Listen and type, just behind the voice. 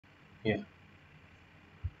Yeah.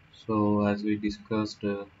 So as we discussed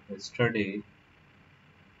yesterday,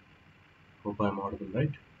 hope I'm audible,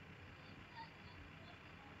 right?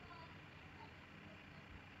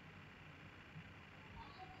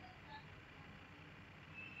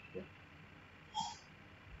 Yeah.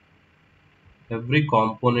 Every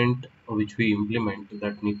component which we implement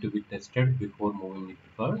that need to be tested before moving it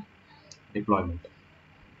for deployment.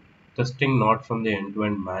 Testing not from the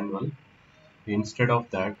end-to-end manual. Instead of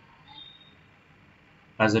that,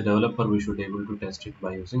 as a developer, we should able to test it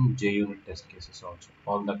by using JUnit test cases also.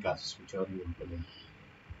 All the classes which are you implement.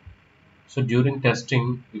 So during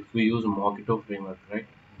testing, if we use Mockito framework, right,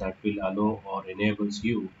 that will allow or enables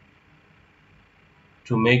you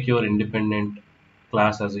to make your independent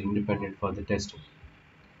class as independent for the testing.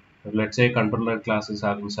 So let's say controller class is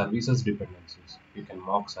having services dependencies. You can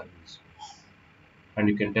mock service and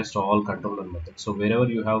you can test all controller methods. So wherever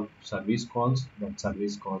you have service calls, that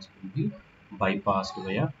service calls will be bypassed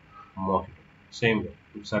via mock. Same way,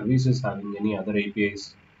 if service is having any other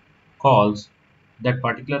APIs calls, that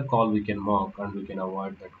particular call we can mock and we can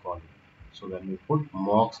avoid that call. So when we put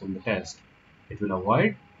mocks in the test, it will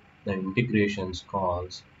avoid the integrations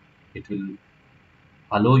calls. It will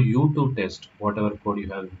allow you to test whatever code you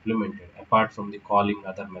have implemented apart from the calling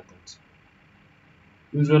other methods.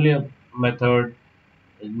 Usually a method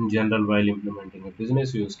in general while implementing a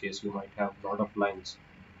business use case, you might have lot of lines,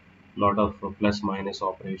 lot of plus minus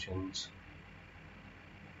operations,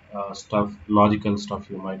 stuff, logical stuff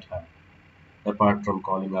you might have apart from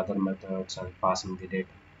calling other methods and passing the data.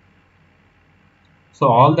 So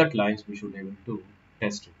all that lines we should able to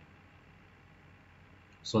test it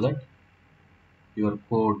so that your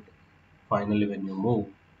code finally when you move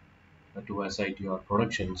to SIT or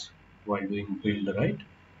productions while doing build, right,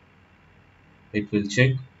 it will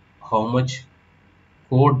check how much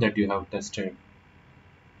code that you have tested.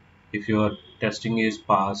 If your testing is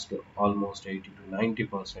passed almost 80 to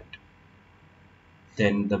 90%,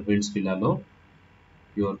 then the builds will allow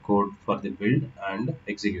your code for the build and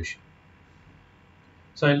execution.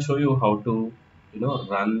 So I'll show you how to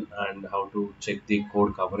run and how to check the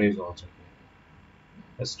code coverage also.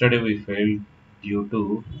 Yesterday we failed due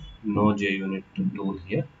to no JUnit tool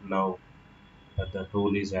here. Now that the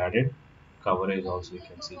tool is added, coverage also you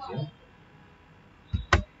can see here.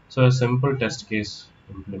 So a simple test case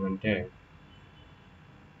implemented.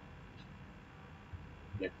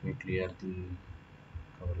 Let me clear the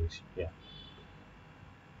coverage. Yeah.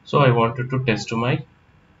 So I wanted to test my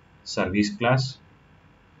service class.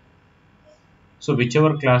 So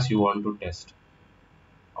whichever class you want to test,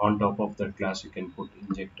 on top of that class you can put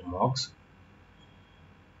inject mocks.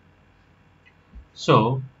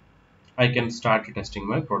 So I can start testing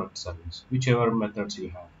my product service, whichever methods you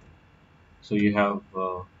have. So you have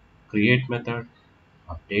create method,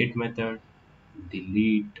 update method,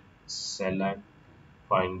 delete, select,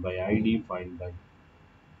 find by ID, find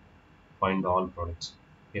all products.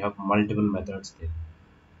 You have multiple methods there.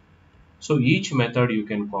 So each method you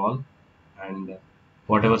can call and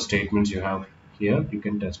whatever statements you have here you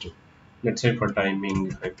can test it. Let's say for timing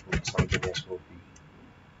if I put something as OP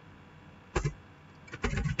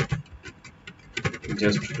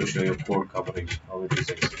just to show you code coverage how it is.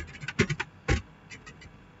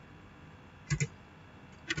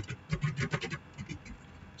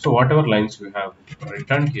 So whatever lines we have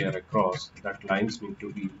written here across, that lines need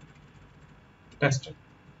to be tested.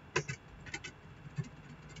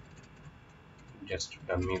 Just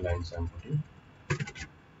dummy lines I'm putting.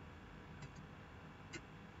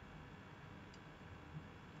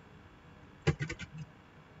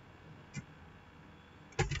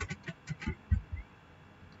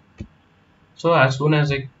 So as soon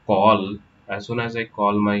as I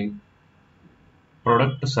call my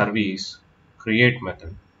product service create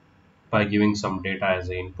method by giving some data as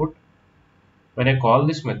a input, when I call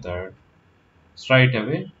this method, straight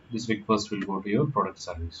away this request will go to your product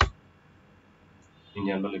service. In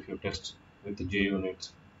general, if you test with the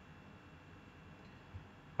JUnits,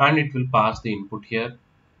 and it will pass the input here.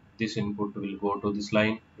 This input will go to this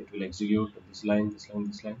line. It will execute this line, this line,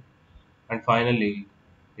 this line, and finally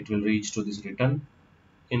it will reach to this return.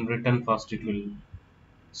 In return, first it will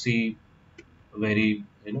see very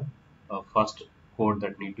first code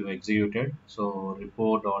that need to be executed. So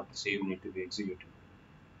report dot save need to be executed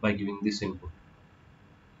by giving this input.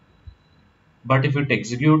 But if it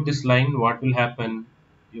execute this line, what will happen?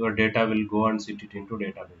 Your data will go and sit it into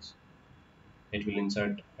database. It will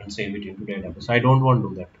insert and save it into database. I don't want to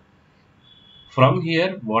do that. From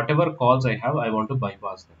here, whatever calls I have, I want to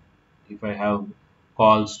bypass them. If I have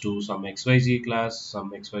calls to some XYZ class,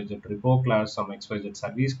 some XYZ repo class, some XYZ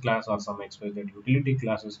service class, or some XYZ utility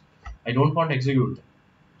classes, I don't want to execute them.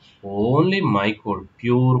 Only my code,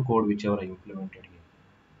 pure code, whichever I implemented here,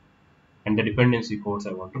 and the dependency codes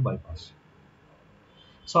I want to bypass.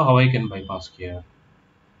 So how I can bypass here?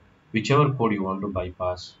 Whichever code you want to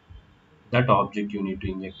bypass, that object you need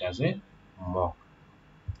to inject as a mock.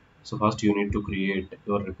 So first you need to create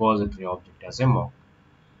your repository object as a mock.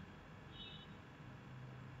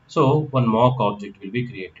 So one mock object will be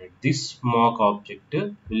created. This mock object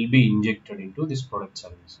will be injected into this product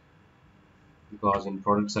service, because in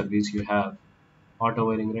product service you have auto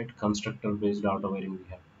wiring, right? Constructor based auto wiring we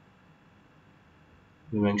have.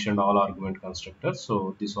 We mentioned all argument constructors,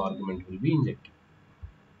 so this argument will be injected.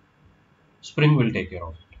 Spring will take care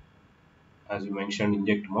of it. As you mentioned,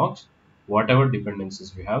 inject mocks. Whatever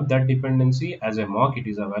dependencies we have, that dependency as a mock it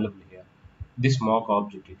is available here. This mock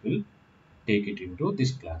object it will take it into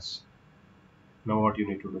this class. Now what you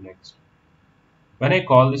need to do next? When I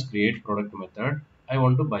call this create product method, I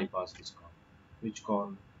want to bypass this call. Which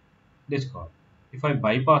call? This call. If I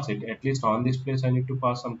bypass it, at least on this place I need to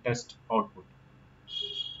pass some test output.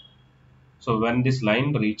 So when this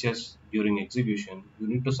line reaches during execution, you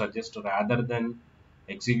need to suggest rather than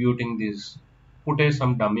executing this, put a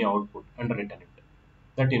some dummy output and return it.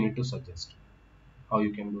 That you need to suggest. How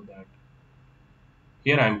you can do that?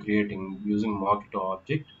 Here I am creating using mockito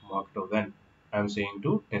object, mockito when I am saying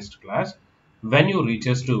to test class, when you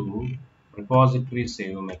reaches to repository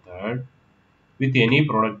save method with any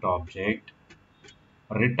product object,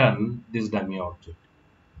 return this dummy object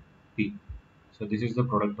p. So this is the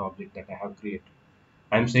product object that I have created.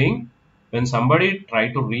 I am saying when somebody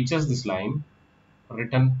try to reaches this line,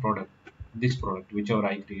 return product, this product whichever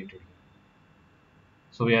I created.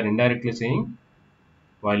 So we are indirectly saying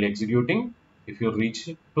while executing, if you reach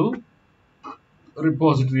to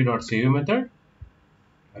repository.save method,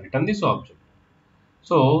 return this object.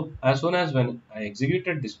 So as soon as when I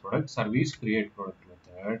executed this product service create product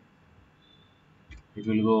method, it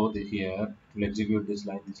will go here, it will execute this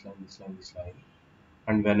line, this line, this line, this line.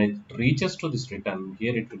 And when it reaches to this return,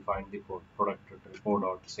 here it will find the code product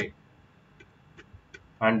repo.save.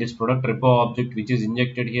 And this product repo object which is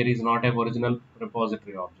injected here is not a original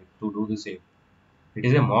repository object to do the save. It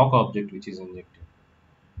is a mock object which is injected.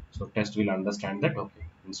 So test will understand that okay,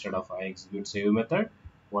 instead of I execute save method,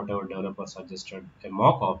 whatever developer suggested a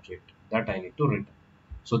mock object that I need to return.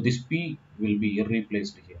 So this P will be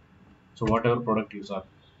replaced here. So whatever product you are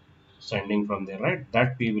sending from there, right,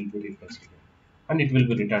 that P will be replaced here. And it will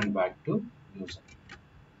be returned back to user.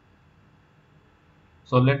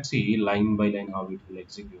 So let's see line by line how it will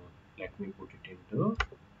execute. Let me put it into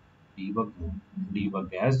debug mode,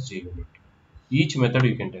 debug as JUnit. Each method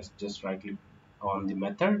you can test. Just right click on the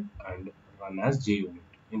method and run as JUnit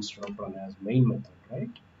instead of run as main method, right?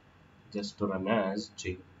 Just to run as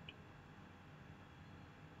JUnit.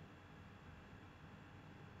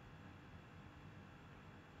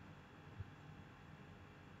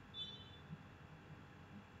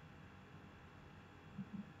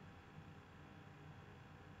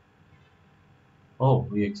 Oh,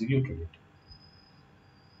 we executed it.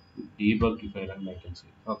 Debug if I run, I can see.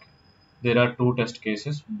 Okay. There are two test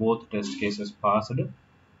cases. Both test cases passed.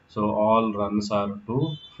 So all runs are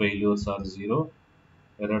 2, failures are 0,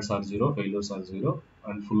 errors are 0, failures are 0,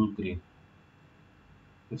 and full green.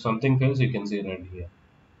 If something fails, you can see red here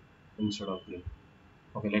instead of green.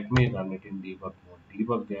 Okay, let me run it in debug mode.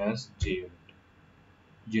 Debug as JUnit.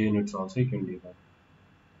 JUnits also you can debug.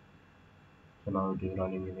 So now it is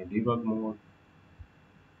running in a debug mode.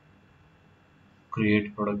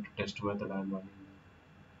 Create product test method I am running.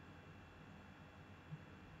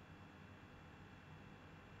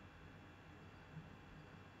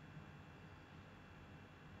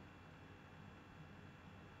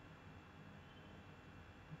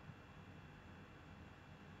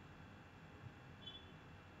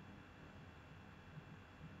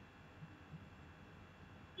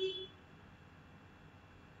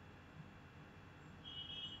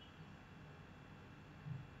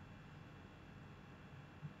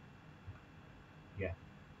 Yeah,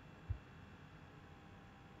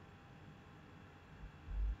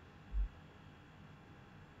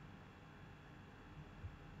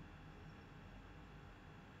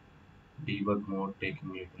 debug mode taking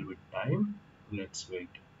a little bit time. Let's wait.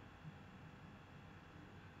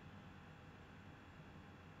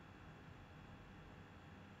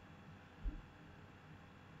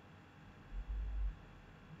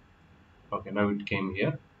 Okay, now it came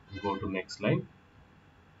here. Go to next line.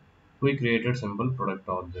 We created simple product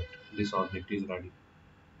object. This object is ready.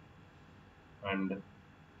 And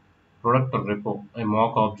product repo, a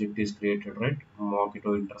mock object is created, right?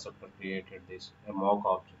 Mockito interceptor created this, a mock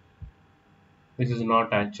object. This is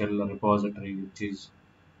not actual repository which is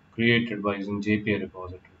created by using JPA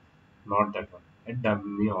repository. Not that one. A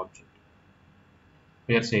dummy object.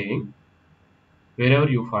 We are saying wherever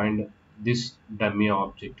you find this dummy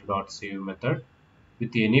object dot save method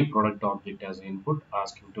with any product object as input,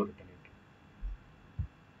 asking to return it.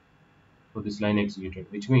 So this line executed,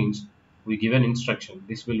 which means we give an instruction.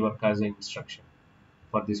 This will work as an instruction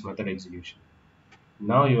for this method execution.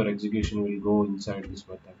 Now your execution will go inside this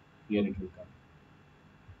method. Here it will come.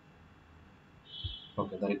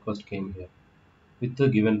 Okay, the request came here with the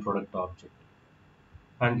given product object.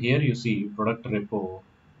 And here you see product repo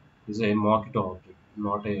is a Mockito object,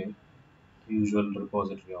 not a usual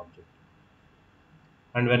repository object.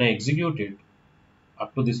 And when I execute it,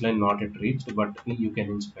 up to this line not yet reached, but you can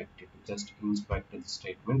inspect it. Just inspect the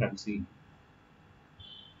statement and see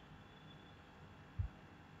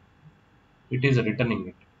it is returning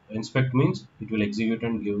it. Inspect means it will execute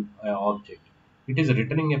and give an object. It is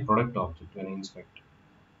returning a product object when I inspect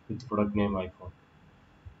with product name iPhone.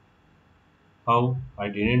 How? I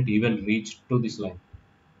didn't even reach to this line.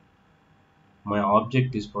 My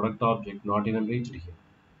object is product object not even reached here.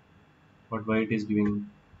 But why it is giving?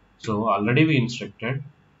 So already we instructed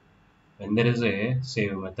when there is a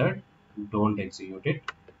save method, don't execute it.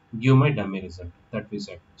 Give my dummy result that we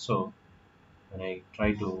said. So when I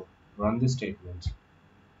try to run the statements,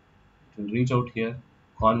 it will reach out here.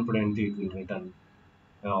 Confidently it will return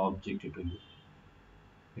an object to you.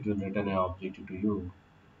 It will return an object to you.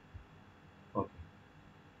 Okay.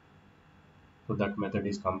 So that method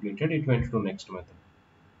is completed. It went to next method.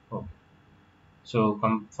 Okay. So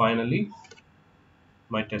finally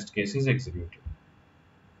my test case is executed.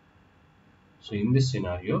 So in this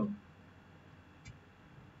scenario,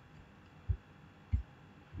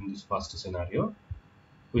 in this first scenario,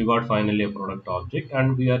 we got finally a product object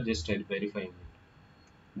and we are just verifying it.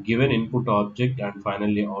 Given input object and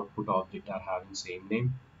finally output object are having same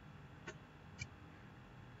name.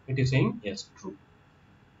 It is saying yes, true.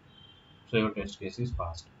 So your test case is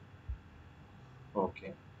passed.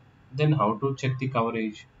 Okay. Then how to check the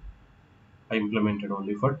coverage? I implemented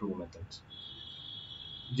only for two methods.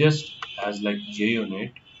 Just as like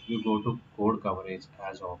JUnit, you go to code coverage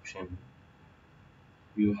as option.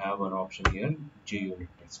 You have an option here, JUnit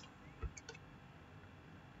test.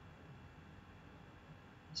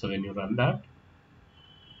 So when you run that,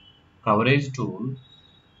 coverage tool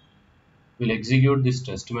will execute these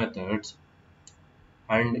test methods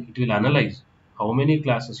and it will analyze how many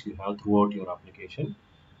classes you have throughout your application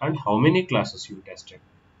and how many classes you tested,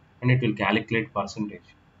 and it will calculate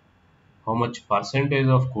percentage, how much percentage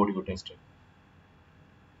of code you tested.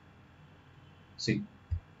 See,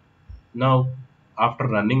 now after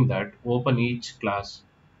running that, open each class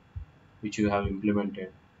which you have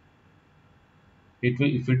implemented. It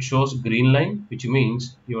will, if it shows green line, which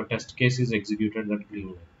means your test case is executed that green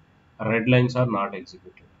line. Red lines are not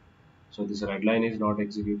executed. So this red line is not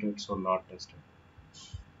executed, so not tested.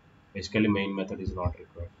 Basically main method is not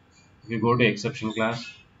required. If you go to exception class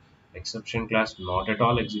not at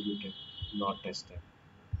all executed, not tested.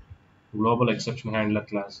 Global exception handler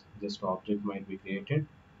class, just object might be created,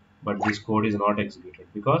 but this code is not executed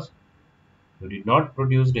because you did not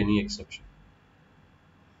produce any exception.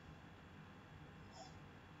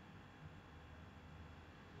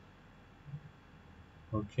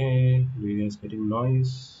 Okay, do you guys getting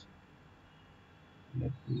noise?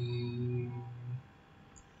 Let me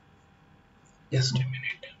just a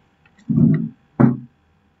minute.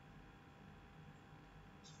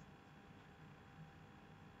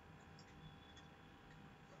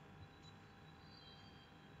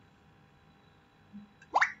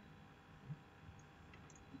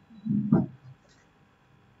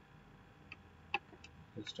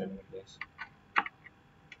 Just a minute, guys.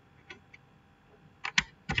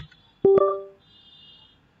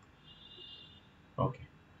 Okay.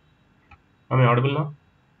 Am I audible now?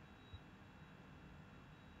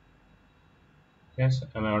 Yes,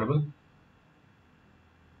 am I audible?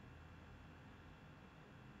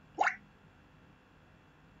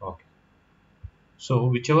 Okay. So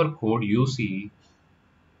whichever code you see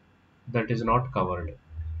that is not covered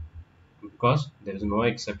because there is no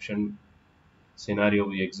exception scenario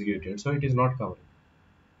we executed, so it is not covered.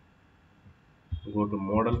 Go to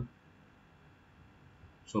model.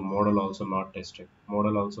 So model also not tested.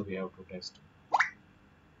 Model also we have to test.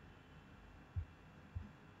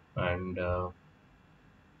 And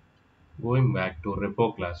going back to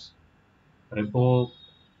repo class. Repo,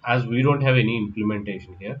 as we don't have any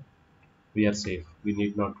implementation here, we are safe. We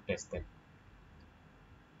need not to test them.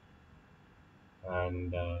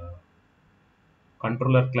 And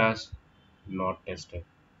controller class not tested.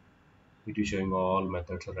 It is showing all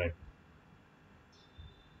methods red.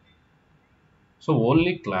 So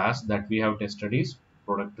only class that we have tested is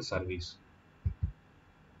product service.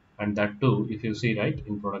 And that too, if you see right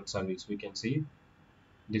in product service, we can see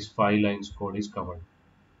this 5 lines code is covered,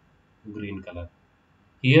 green color.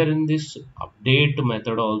 Here in this update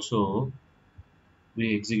method also,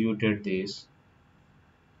 we executed this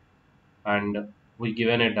and we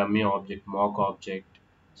given a dummy object, mock object.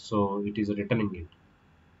 So it is returning it.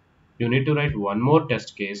 You need to write one more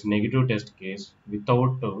test case, negative test case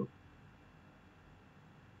without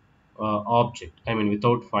object. I mean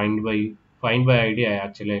without find by id. I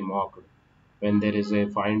actually mocked. When there is a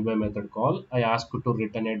find by method call, I ask to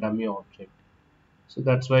return a dummy object. So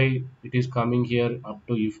that's why it is coming here up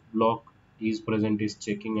to if block is present is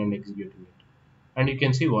checking and executing it. And you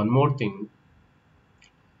can see one more thing.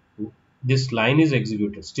 This line is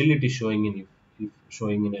executed. Still it is showing in if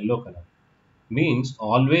showing in yellow color. Means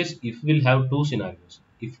always if will have two scenarios.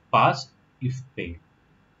 If pass, if fail.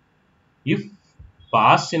 If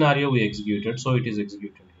pass scenario we executed, so it is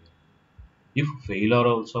executed here. If failure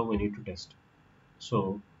also we need to test.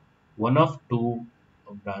 So one of two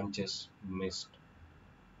branches missed.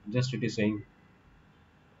 Just it is saying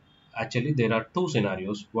actually there are two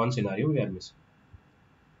scenarios. One scenario we are missing.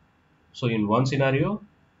 So in one scenario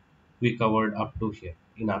we covered up to here.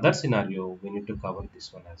 In other scenario we need to cover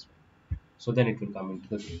this one as well. So then it will come into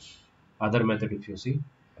the green. Other method if you see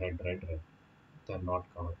red, red, red, they are not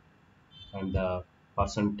covered. And the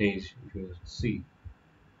percentage if you see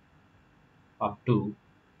up to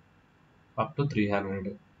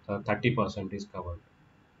 300, 30% is covered.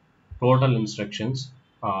 Total instructions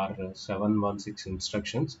are 716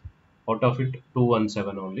 instructions. Out of it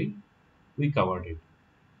 217 only we covered it.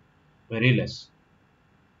 Very less.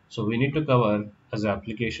 So we need to cover as an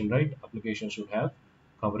application, right? Application should have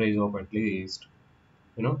coverage of at least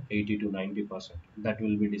 80 to 90%. That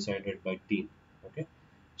will be decided by team. Okay.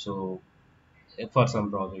 So for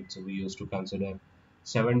some projects we used to consider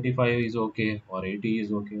 75 is okay or 80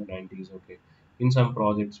 is okay, 90 is okay. In some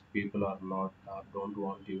projects people are not don't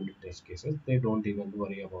want unit test cases. They don't even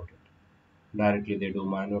worry about it. Directly they do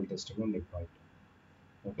manual testing and deploy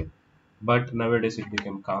it. Okay. But nowadays it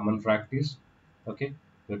became common practice. Okay.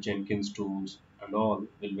 Your Jenkins tools and all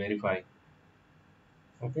will verify.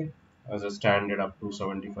 Okay. As a standard up to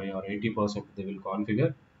 75 or 80% they will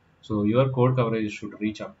configure. So your code coverage should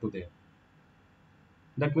reach up to there.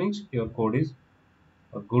 That means your code is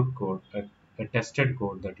a good code, a tested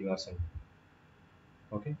code that you are sending.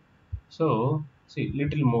 Okay. So see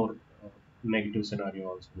little more negative scenario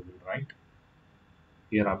also we will write.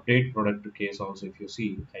 Here update product case also if you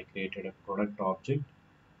see I created a product object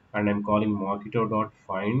and I'm calling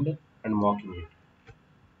mockito.find and mocking it.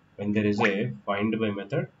 When there is a find by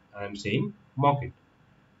method, I'm saying mock it.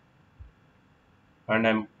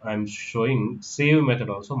 And I'm showing save method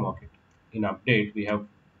also mock it. In update we have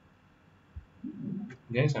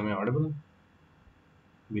guys, am I audible?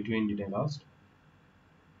 Between did I lost?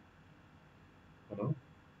 Hello?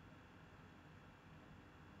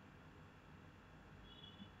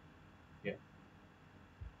 Yeah,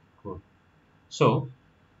 cool. So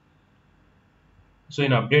So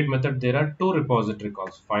in update method, there are two repository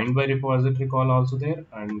calls. Find by repository call also there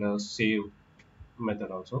and save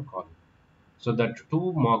method also call. So that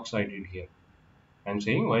two mocks I did here. I'm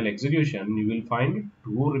saying while execution, you will find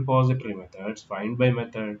two repository methods, find by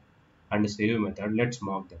method and save method. Let's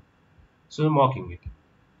mock them. So mocking it.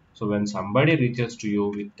 So when somebody reaches to you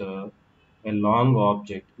with a long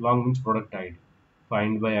object, long means product ID.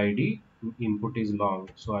 Find by ID input is long.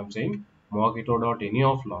 So I'm saying mock it dot any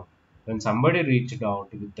of long. When somebody reached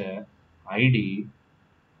out with the ID,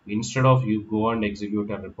 instead of you go and execute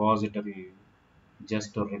a repository,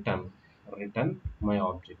 just to return my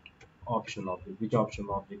object, option object. Which option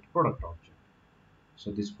object? Product object. So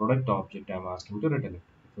this product object I'm asking to return it.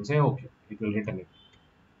 It will say okay, it will return it.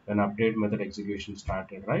 When update method execution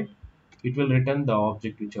started, right? It will return the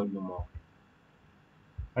object which are you mocked.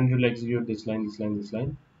 And it will execute this line, this line, this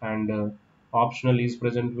line. And optional is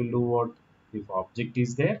present will do what? If object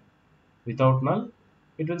is there without null,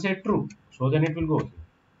 it will say true. So then it will go here.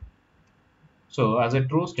 So as a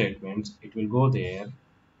true statement, it will go there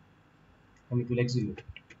and it will execute it.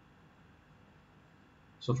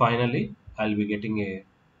 So finally, I'll be getting a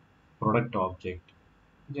product object,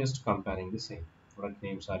 just comparing the same. Product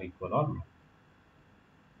names are equal or not.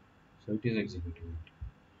 So it is executing it.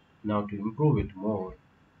 Now to improve it more,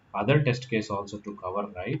 other test case also to cover,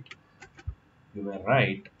 right? You may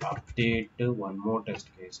write update one more test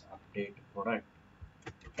case, update product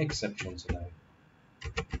exception scenario.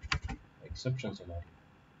 Exception scenario.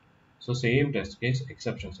 So same test case,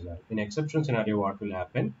 exception scenario. In exception scenario, what will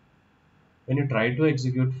happen? When you try to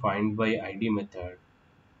execute find by ID method,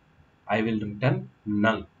 I will return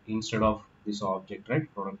null instead of this object,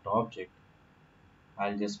 right? Product object.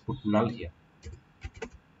 I'll just put null here.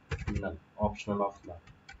 Null, optional of null.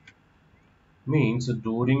 Means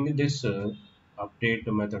during this update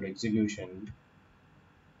method execution,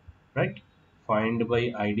 right? Find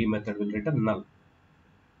by ID method will return null,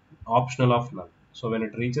 optional of null. So when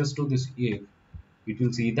it reaches to this if, it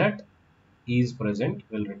will see that is present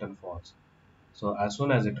will return false. So as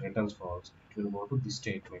soon as it returns false, it will go to this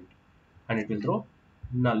statement and it will throw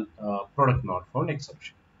null product not found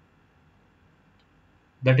exception.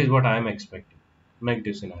 That is what I am expecting.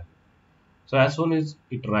 Negative scenario. So as soon as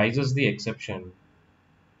it rises the exception,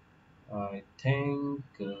 I think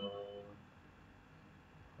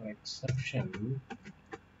exception.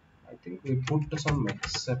 I think we put some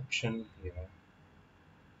exception here.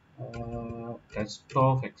 Test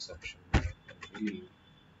of exception. Really.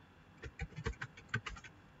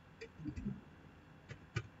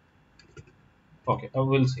 Okay,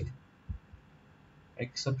 we'll see.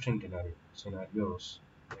 Exception scenarios.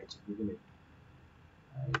 Let's Google it.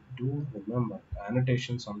 I do remember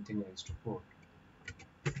annotation something else to put.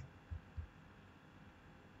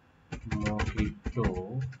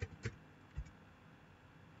 Mojito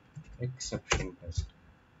exception test.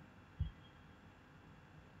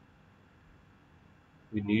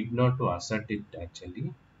 We need not to assert it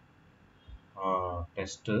actually.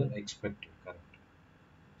 Test expected, correct.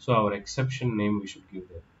 So our exception name we should give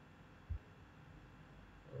there.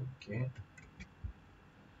 Okay.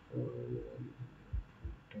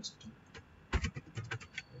 Test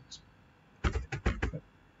expected.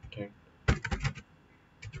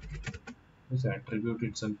 This attribute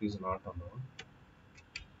itself is not allowed.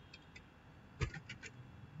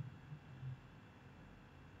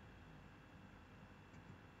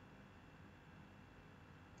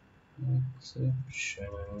 Exception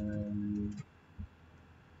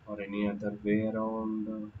or any other way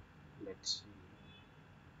around. Let's see.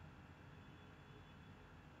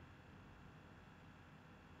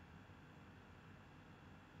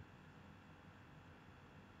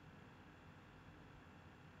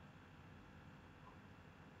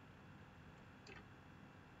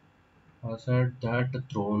 Assert that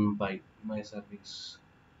thrown by my service.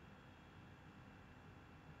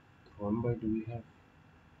 Thrown by do we have?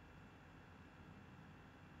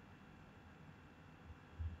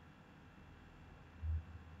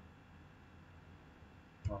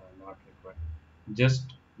 Not required. Just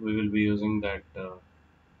we will be using that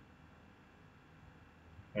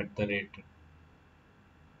at the rate.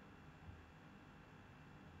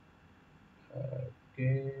 Okay.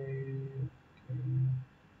 Okay.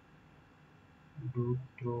 Do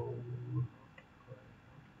throw.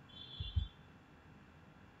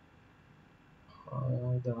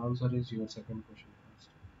 The answer is your second question first.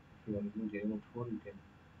 If you are using JNet4, you can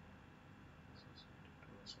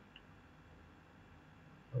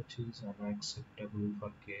which is unacceptable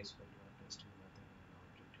for case when you are testing method and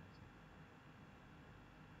object.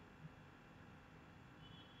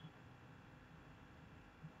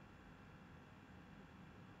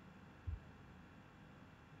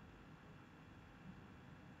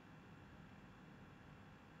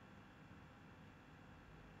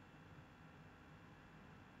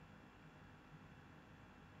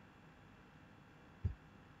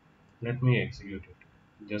 Let me execute it.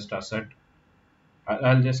 Just assert.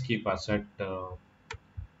 I'll just keep assert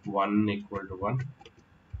 1 equal to 1.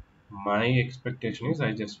 My expectation is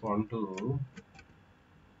I just want to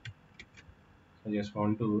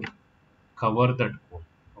cover that code.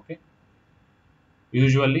 Okay.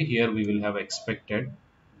 Usually here we will have expected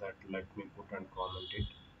that. Let me put and comment it.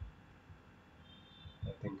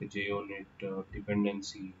 I think JUnit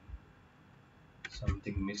dependency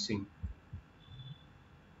something missing,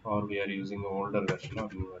 or we are using older version or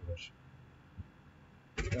newer version.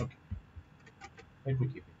 Okay, let me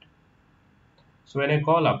keep it. So when I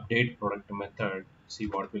call update product method, see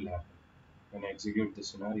what will happen. When I execute the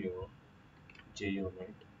scenario,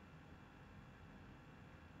 JUnit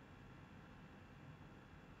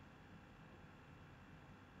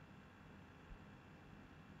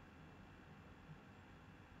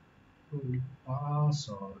will pass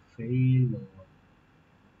or fail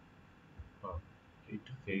or it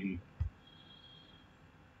failed.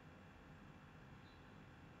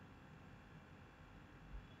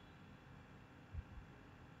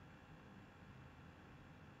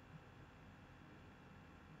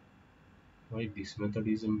 Why this method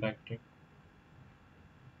is impacted?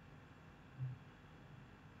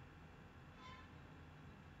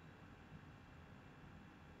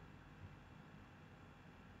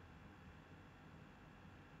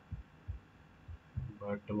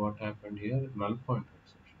 But what happened here? Null pointer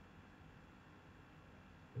exception.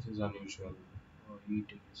 This is unusual. Oh, it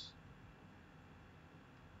is.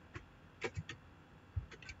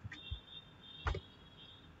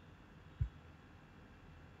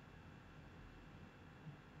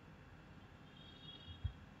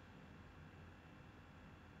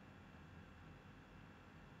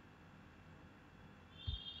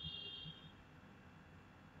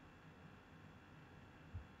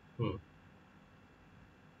 Hmm.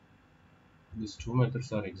 These two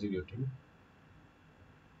methods are executing.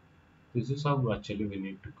 This is how actually we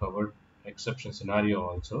need to cover exception scenario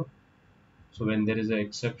also. So when there is an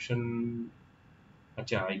exception,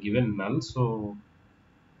 acha, I given null, so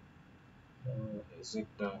is it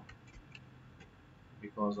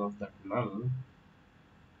because of that null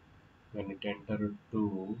when it entered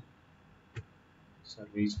to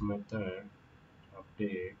service method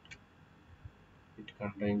update, it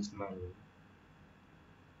contains null.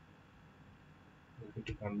 If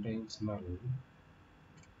it contains null,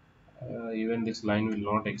 even this line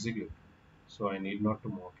will not execute. So I need not to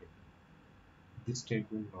mock it. This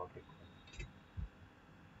statement not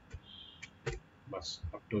required. But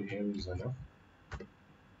up to here is enough.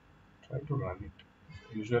 Try to run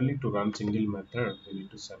it. Usually to run single method, we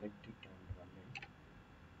need to select it and run it.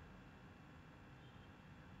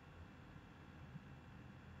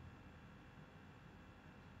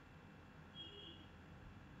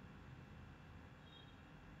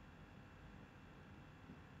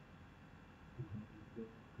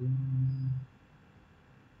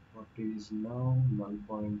 What is now null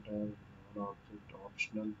pointer, non-object,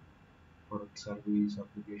 optional, product service,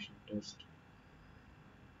 application test.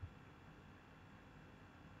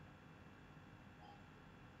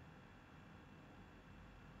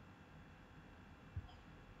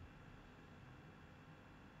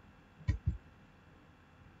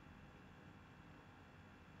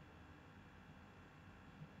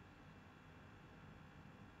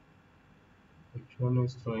 Which one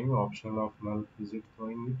is throwing optional of null? Is it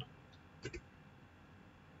throwing it?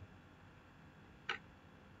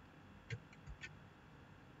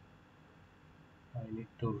 I need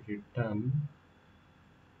to return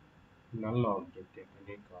null object at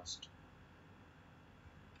any cost.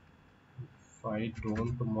 If I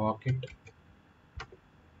don't mock it,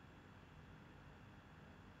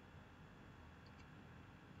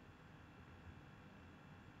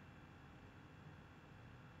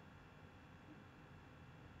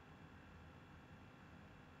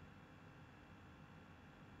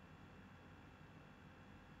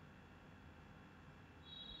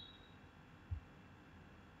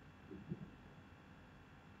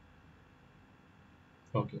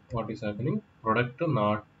 okay, what is happening? Product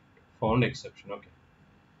not found exception. Okay,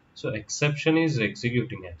 so exception is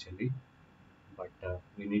executing actually, but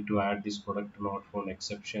we need to add this product not found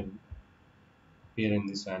exception here in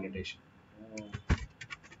this annotation.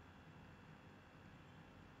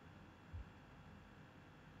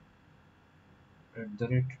 At the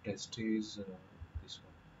rate test is this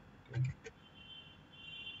one. Okay,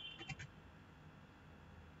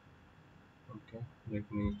 okay.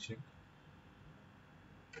 Let me check.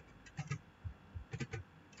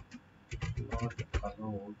 Not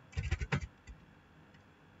allowed.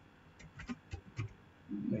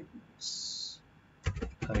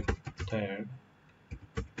 Expected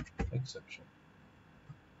exception.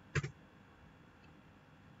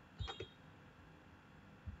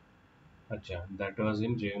 Acha, that was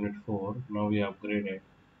in JUnit 4. Now we upgraded,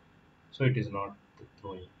 so it is not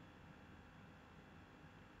throwing.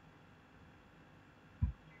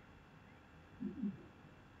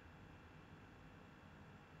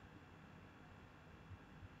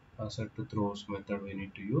 Asset to throws method we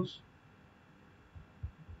need to use.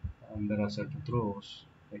 Under asset to throws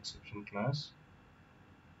exception class,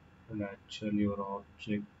 and actually your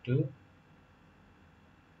object.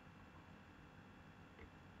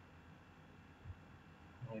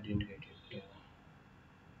 I didn't get it.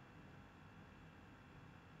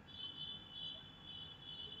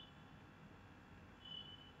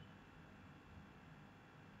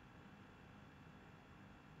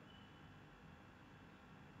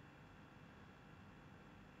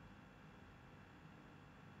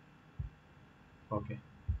 Okay,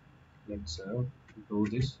 let's do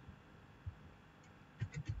this.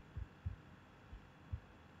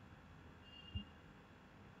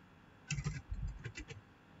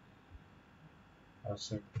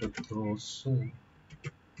 Asset to throws.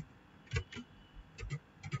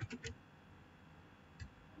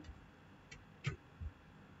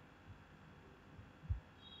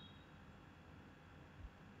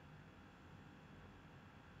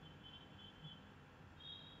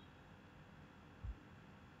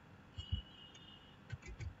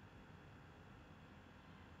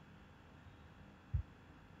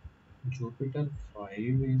 Jupyter 5,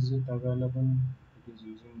 is it available? It is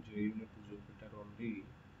using JUnit Jupyter only.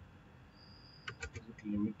 Is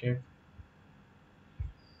it limited?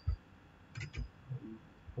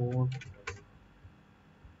 Import.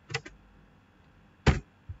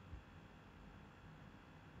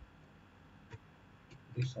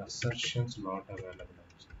 This assertions not available.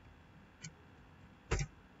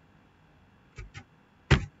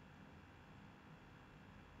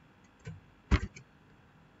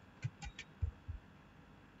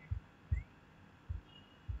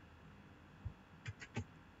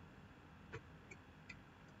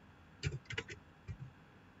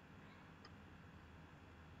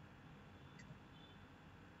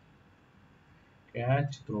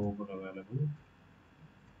 Catch throwable available.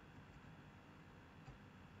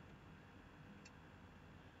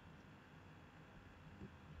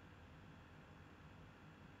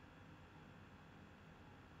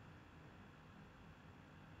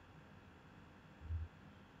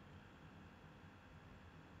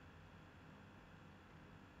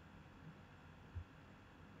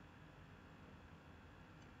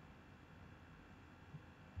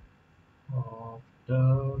 After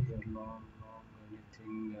a long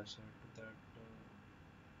anything aside that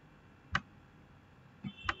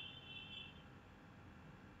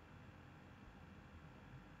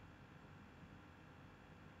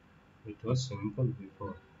it was simple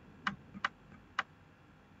before,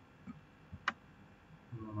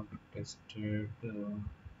 not tested.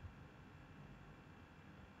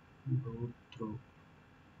 Go through.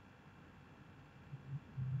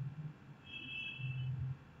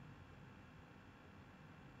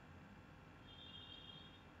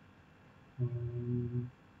 Mm,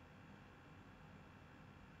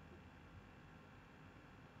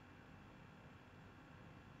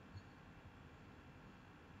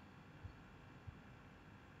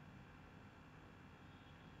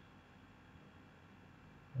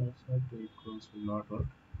 asset equals will not work.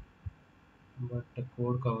 But the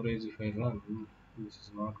code coverage, if I run, this is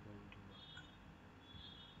not going to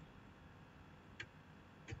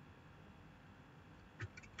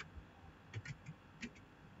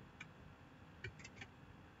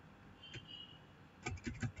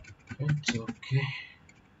work. It's okay.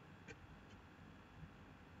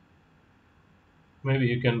 Maybe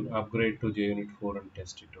you can upgrade to JUnit 4 and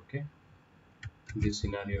test it. Okay. This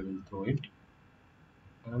scenario will throw it.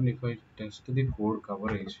 And if I test the code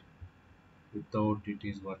coverage without it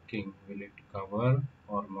is working, will it cover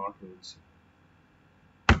or not? We will see.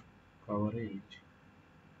 Coverage.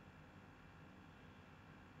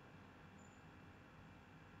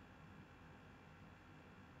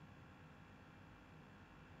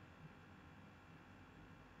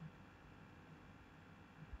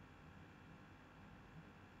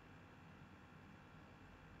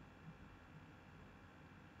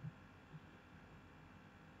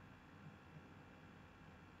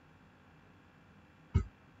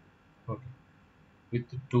 Okay.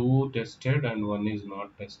 With two tested and one is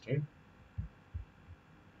not tested,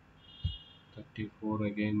 34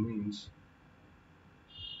 again means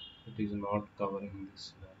it is not covering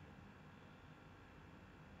this scenario.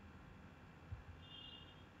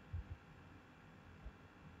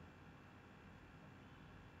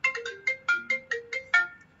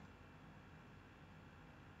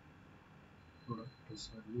 Product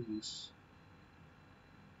service.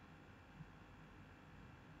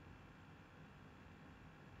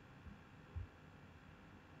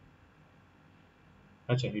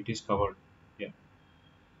 Acha, it is covered. Yeah,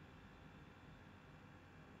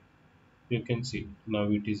 you can see now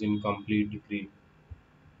it is in complete green.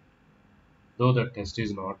 Though the test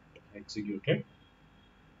is not executed,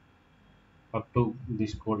 up to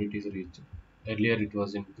this code it is reached. Earlier it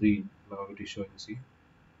was in green, now it is showing, see,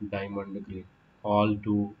 diamond green. All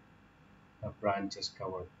two branches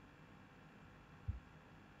covered.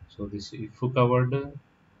 So this if covered,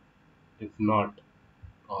 if not,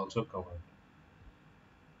 also covered.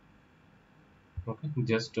 Okay,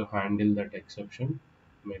 just to handle that exception,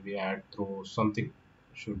 maybe add throw something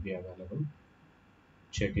should be available.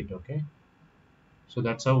 Check it, okay. So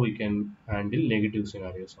that's how we can handle negative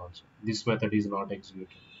scenarios also. This method is not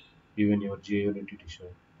executed. Even your JUnit edition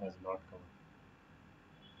has not covered.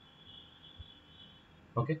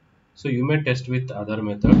 Okay. So you may test with other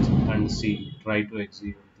methods and see, try to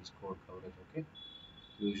execute this code coverage. Okay.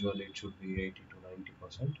 Usually it should be 80 to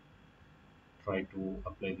 90%. Try to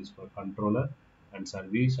apply this for controller and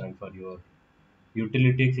service and for your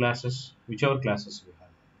utility classes, whichever classes you have.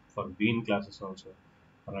 For bean classes also,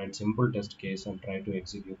 write simple test case and try to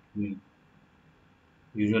execute.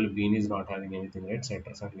 Usually bean is not having anything, right?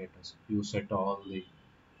 Setters and getters. You set all the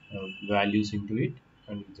values into it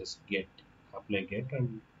and you just get apply get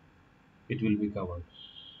and it will be covered.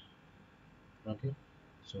 Okay,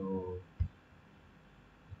 so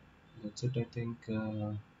that's it, I think.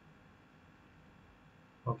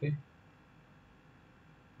 Okay,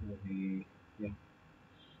 we, yeah,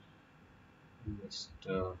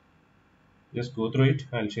 just go through it.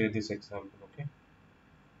 I'll share this example. Okay,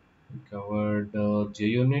 we covered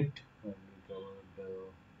JUnit and we covered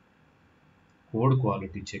code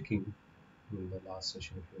quality checking in the last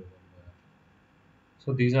session, if you remember.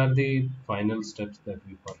 So these are the final steps that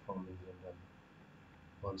we perform in general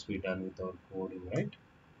once we're done with our coding, right?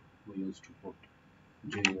 We used to put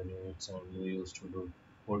JUnits and we used to do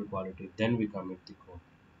code quality. Then we commit the code.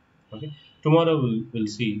 Okay. Tomorrow we'll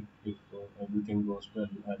see if everything goes well.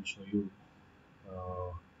 I'll show you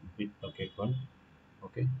bit bucket one.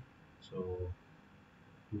 Okay. So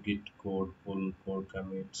git code pull code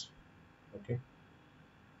commits. Okay.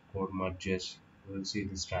 Code merges. We'll see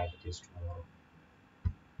the strategies tomorrow.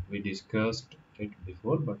 We discussed it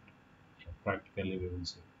before, but practically we will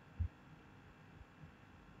see.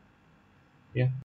 Yeah.